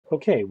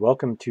Okay,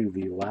 welcome to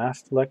the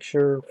last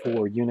lecture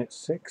for Unit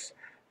 6.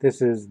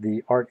 This is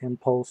the Art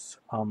Impulse,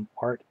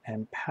 Art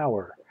and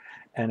Power.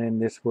 And in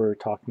this we're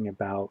talking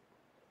about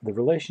the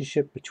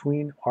relationship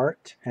between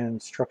art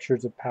and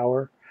structures of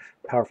power,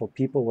 powerful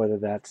people, whether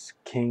that's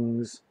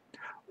kings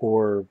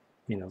or,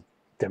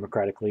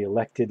 democratically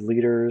elected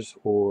leaders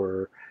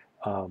or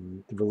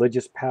the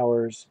religious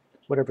powers,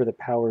 whatever the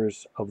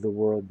powers of the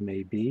world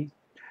may be,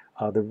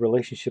 the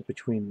relationship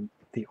between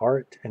the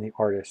art and the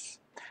artist.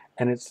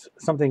 And it's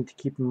something to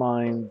keep in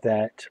mind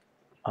that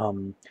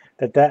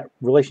that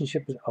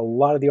relationship, a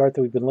lot of the art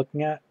that we've been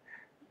looking at,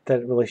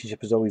 that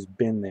relationship has always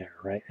been there,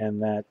 right?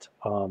 And that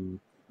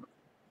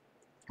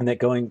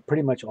going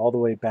pretty much all the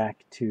way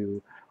back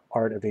to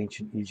art of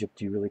ancient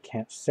Egypt, you really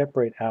can't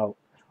separate out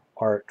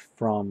art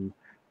from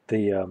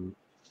the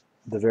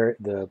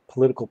the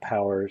political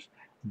powers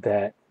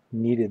that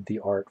needed the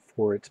art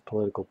for its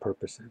political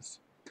purposes.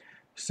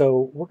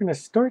 So we're going to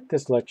start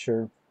this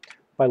lecture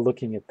by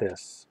looking at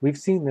this. We've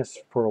seen this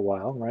for a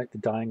while, right? The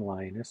dying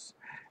lioness,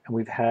 and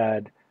we've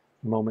had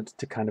moments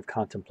to kind of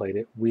contemplate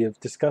it. We have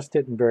discussed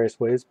it in various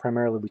ways.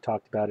 Primarily, we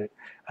talked about it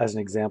as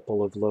an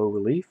example of low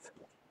relief,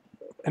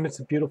 and it's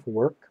a beautiful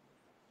work.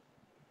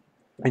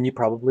 And you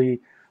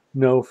probably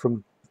know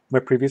from my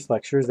previous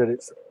lectures that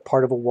it's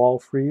part of a wall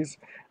frieze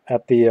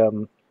at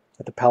the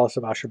Palace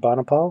of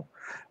Ashurbanipal,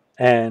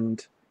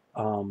 and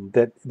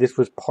that this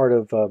was part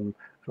of an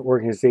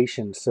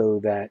organization so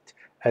that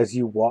as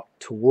you walked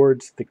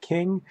towards the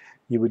king,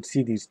 you would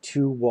see these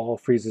two wall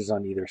friezes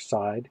on either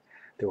side.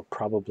 They were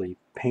probably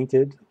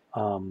painted,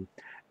 and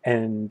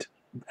and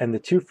the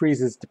two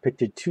friezes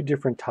depicted two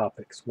different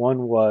topics.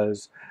 One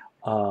was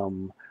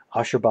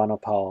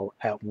Ashurbanipal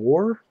at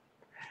war,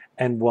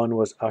 and one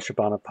was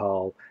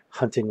Ashurbanipal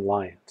hunting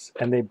lions.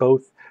 And they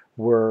both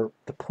were,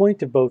 the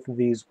point of both of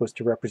these was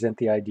to represent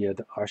the idea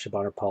that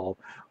Ashurbanipal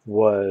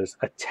was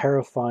a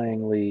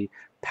terrifyingly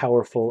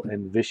powerful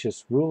and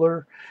vicious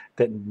ruler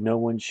that no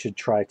one should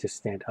try to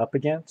stand up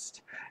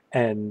against,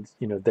 and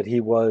that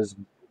he was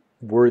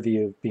worthy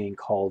of being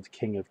called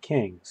King of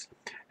Kings.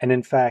 And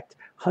in fact,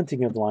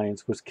 hunting of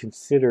lions was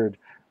considered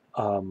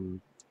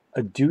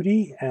a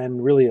duty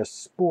and really a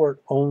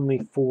sport only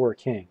for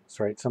kings,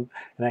 right? An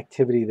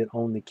activity that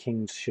only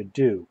kings should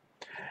do.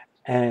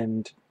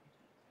 And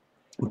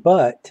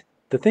but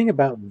the thing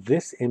about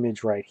this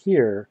image right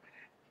here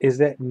is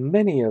that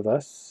many of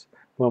us,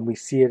 when we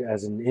see it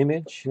as an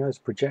image, as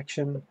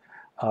projection,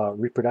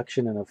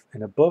 reproduction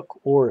in a book,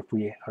 or if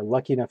we are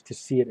lucky enough to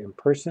see it in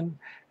person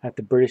at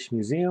the British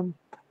Museum,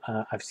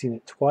 I've seen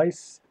it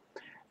twice,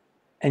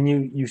 and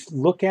you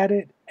look at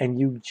it and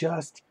you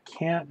just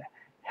can't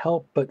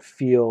help but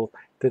feel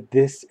that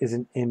this is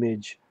an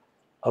image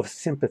of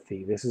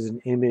sympathy. This is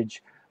an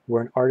image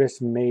where an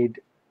artist made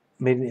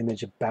an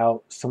image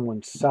about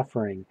someone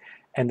suffering,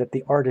 and that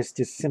the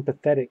artist is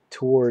sympathetic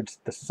towards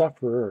the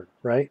sufferer,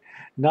 right?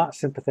 Not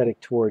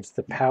sympathetic towards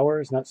the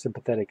powers, not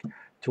sympathetic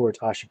towards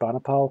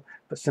Ashurbanipal,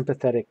 but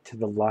sympathetic to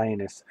the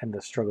lioness and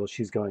the struggle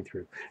she's going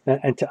through.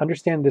 And to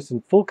understand this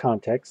in full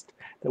context,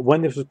 that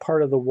when this was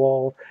part of the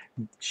wall,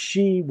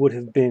 she would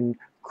have been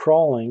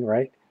crawling,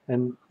 right?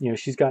 And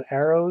she's got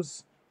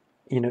arrows,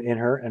 in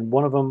her, and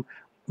one of them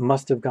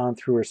must have gone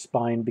through her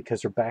spine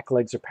because her back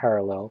legs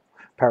are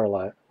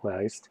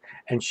paralyzed,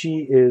 and she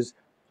is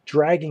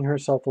dragging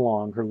herself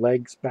along, her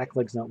back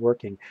legs not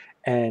working,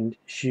 and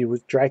she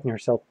was dragging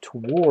herself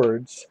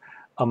towards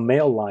a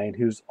male lion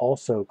who's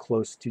also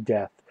close to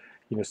death.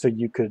 So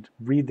you could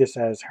read this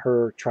as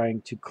her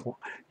trying to,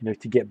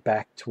 to get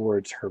back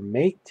towards her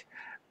mate,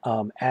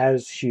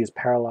 as she is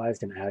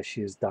paralyzed and as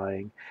she is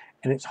dying.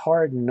 And it's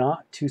hard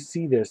not to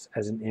see this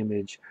as an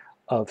image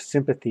of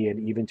sympathy, and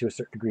even to a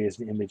certain degree as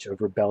an image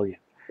of rebellion.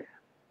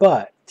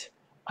 But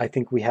I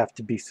think we have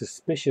to be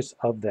suspicious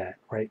of that,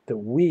 right? That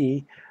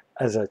we,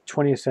 as a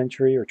 20th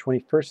century or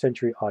 21st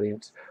century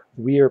audience,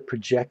 we are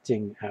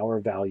projecting our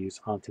values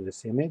onto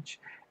this image,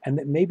 and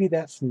that maybe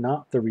that's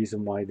not the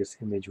reason why this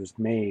image was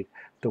made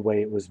the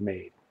way it was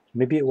made.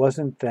 Maybe it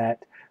wasn't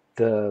that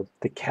the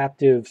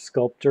captive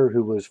sculptor,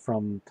 who was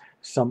from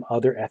some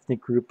other ethnic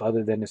group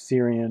other than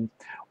Assyrian,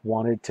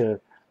 wanted to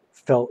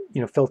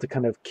felt a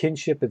kind of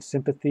kinship and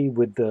sympathy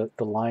with the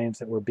lions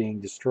that were being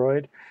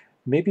destroyed.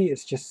 Maybe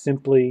it's just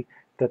simply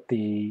that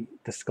the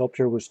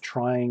sculptor was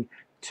trying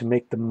to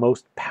make the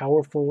most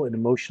powerful and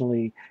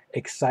emotionally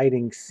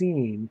exciting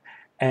scene,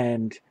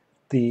 and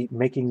the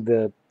making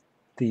the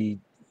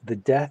the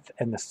death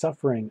and the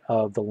suffering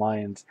of the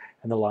lions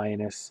and the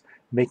lioness,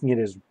 making it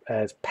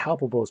as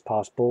palpable as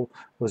possible,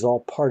 was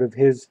all part of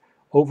his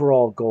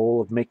overall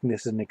goal of making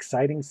this an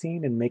exciting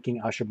scene and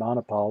making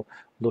Ashurbanipal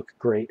look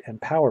great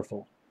and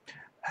powerful.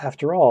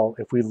 After all,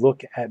 if we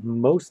look at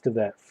most of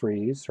that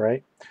frieze,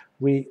 right,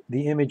 the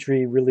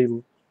imagery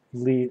really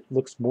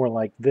looks more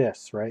like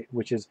this, right,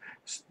 which is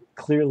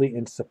clearly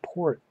in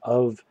support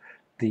of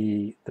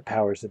the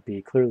powers that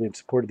be, clearly in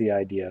support of the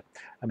idea.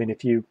 I mean,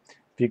 if you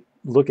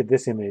look at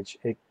this image,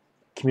 it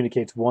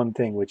communicates one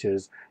thing, which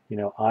is,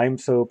 I'm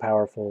so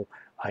powerful,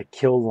 I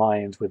kill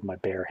lions with my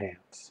bare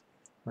hands,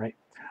 right?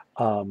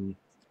 Um,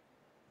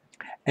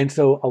 And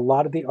so a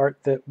lot of the art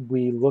that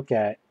we look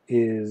at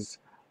is,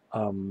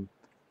 um,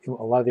 a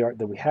lot of the art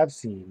that we have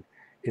seen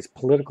is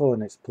political,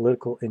 and it's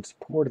political in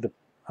support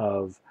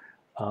of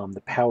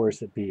the powers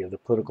that be, of the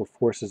political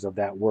forces of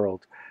that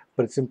world.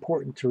 But it's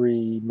important to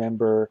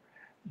remember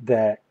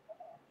that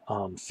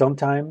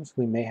sometimes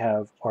we may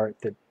have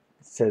art that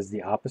says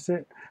the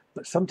opposite,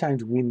 but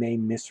sometimes we may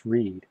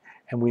misread,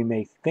 and we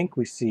may think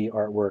we see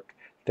artwork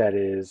that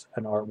is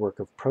an artwork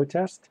of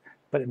protest,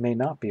 but it may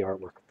not be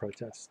artwork of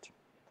protest.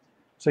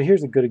 So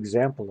here's a good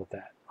example of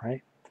that,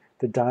 right?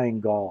 The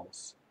dying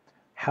Gauls.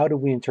 How do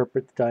we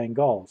interpret the dying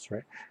Gauls,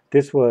 right?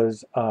 This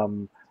was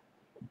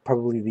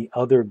probably the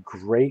other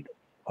great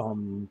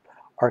um,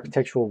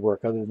 architectural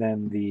work other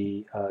than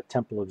the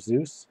Temple of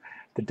Zeus,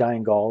 the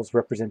dying Gauls,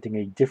 representing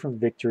a different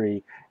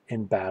victory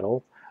in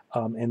battle.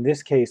 In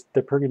this case,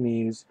 the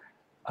Pergamese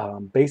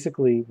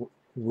basically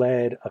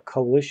led a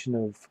coalition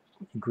of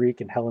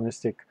Greek and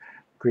Hellenistic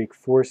Greek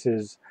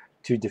forces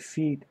to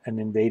defeat an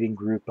invading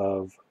group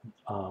of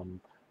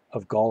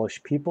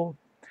Gaulish people.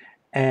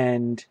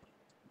 And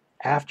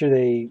after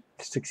they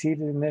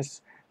succeeded in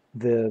this,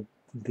 the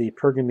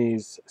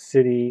Pergamese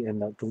city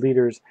and the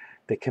leaders,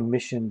 they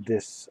commissioned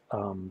this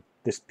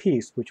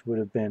piece, which would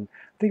have been,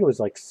 I think it was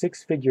like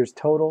 6 figures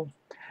total,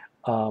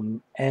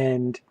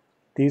 and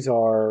these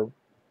are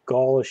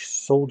Gaulish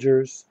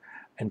soldiers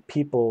and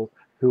people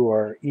who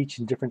are each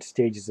in different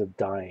stages of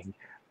dying,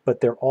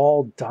 but they're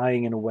all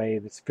dying in a way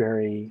that's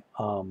very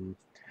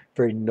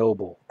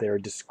noble. They're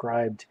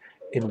described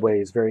in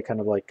ways very kind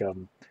of like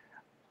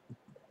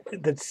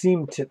that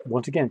seem to,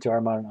 once again, to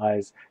our modern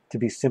eyes, to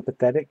be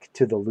sympathetic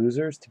to the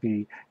losers, to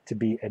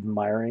be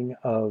admiring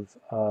of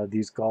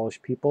these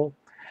Gaulish people.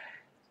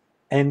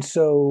 And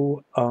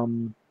so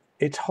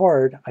it's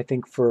hard, I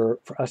think, for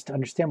us to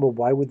understand, well,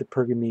 why would the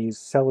Pergamese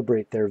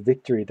celebrate their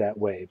victory that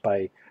way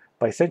by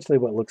essentially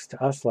what looks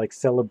to us like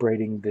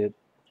celebrating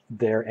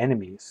their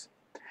enemies?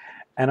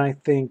 And I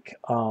think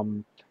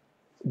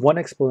one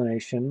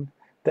explanation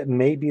that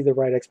may be the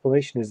right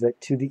explanation is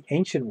that to the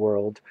ancient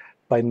world,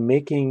 by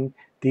making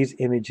these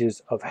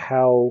images of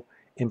how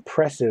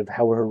impressive,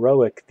 how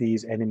heroic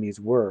these enemies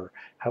were,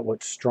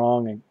 what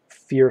strong and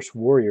fierce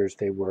warriors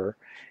they were,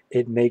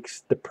 it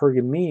makes the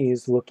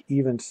Pergamese look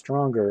even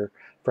stronger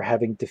for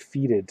having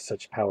defeated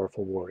such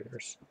powerful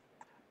warriors.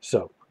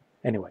 So,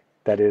 anyway,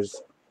 that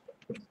is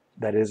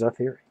a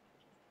theory.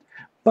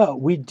 But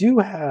we do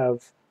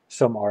have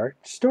some art,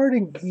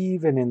 starting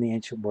even in the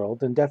ancient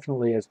world, and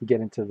definitely as we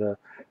get into the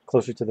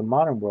closer to the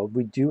modern world,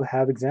 we do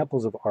have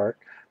examples of art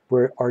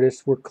where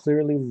artists were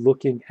clearly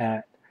looking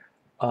at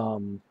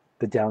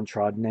the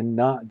downtrodden and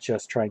not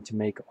just trying to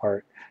make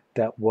art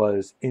that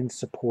was in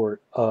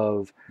support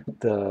of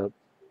the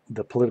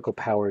the political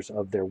powers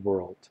of their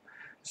world.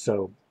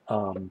 So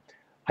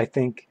I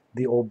think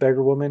the old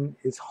beggar woman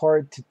is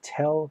hard to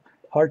tell,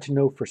 hard to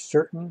know for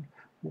certain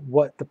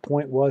what the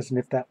point was and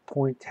if that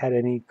point had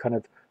any kind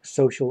of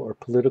social or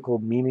political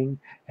meaning,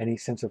 any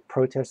sense of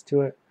protest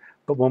to it.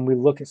 But when we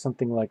look at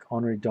something like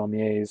Henri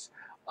Daumier's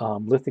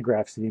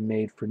lithographs that he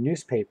made for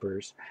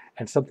newspapers,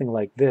 and something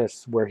like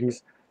this, where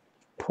he's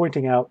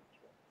pointing out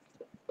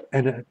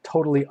a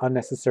totally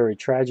unnecessary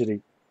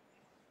tragedy,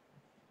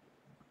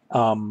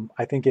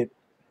 I think it,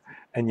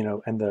 and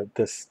and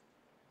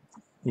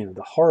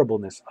the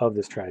horribleness of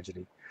this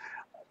tragedy,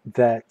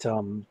 that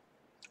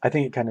I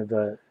think it kind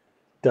of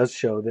does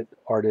show that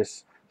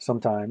artists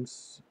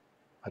sometimes,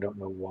 I don't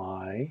know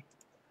why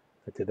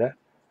I did that,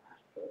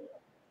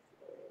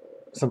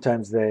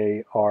 sometimes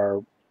they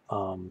are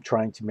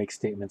trying to make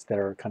statements that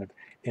are kind of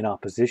in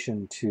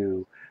opposition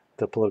to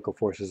the political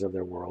forces of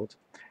their world.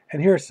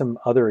 And here are some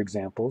other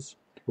examples.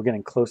 We're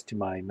getting close to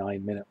my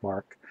 9-minute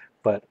mark,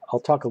 but I'll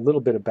talk a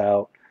little bit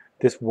about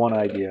this one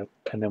idea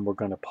and then we're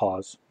going to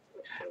pause.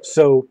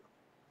 So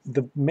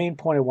the main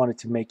point I wanted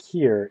to make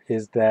here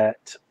is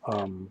that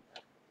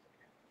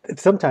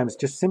sometimes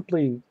just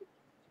simply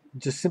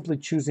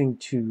choosing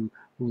to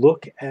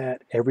look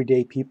at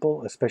everyday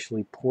people,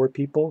 especially poor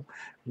people,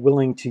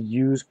 willing to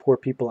use poor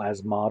people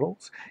as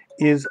models,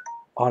 is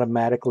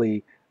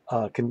automatically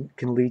can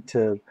lead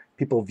to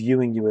people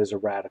viewing you as a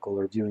radical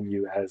or viewing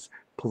you as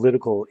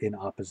political in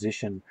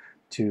opposition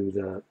to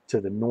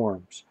the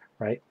norms,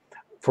 right?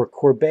 For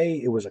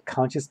Courbet, it was a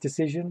conscious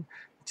decision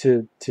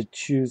to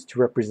choose to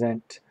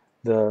represent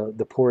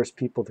the poorest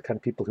people, the kind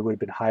of people who would have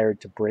been hired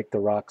to break the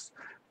rocks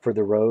for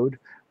the road,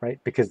 right?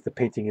 Because the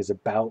painting is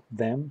about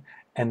them,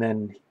 and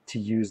then to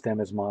use them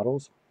as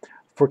models.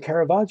 For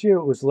Caravaggio,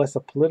 it was less a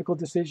political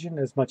decision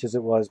as much as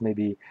it was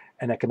maybe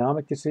an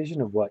economic decision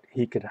of what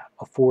he could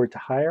afford to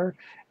hire,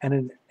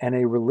 and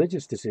a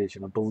religious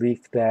decision, a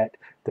belief that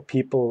the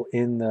people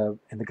in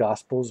the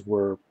Gospels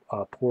were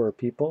poorer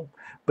people.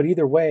 But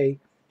either way,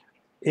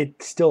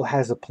 it still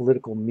has a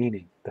political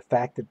meaning. The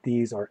fact that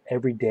these are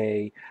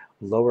everyday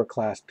lower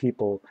class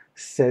people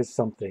says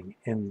something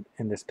in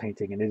this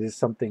painting, and it is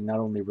something not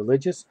only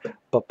religious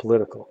but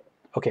political.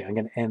 Okay, I'm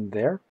going to end there.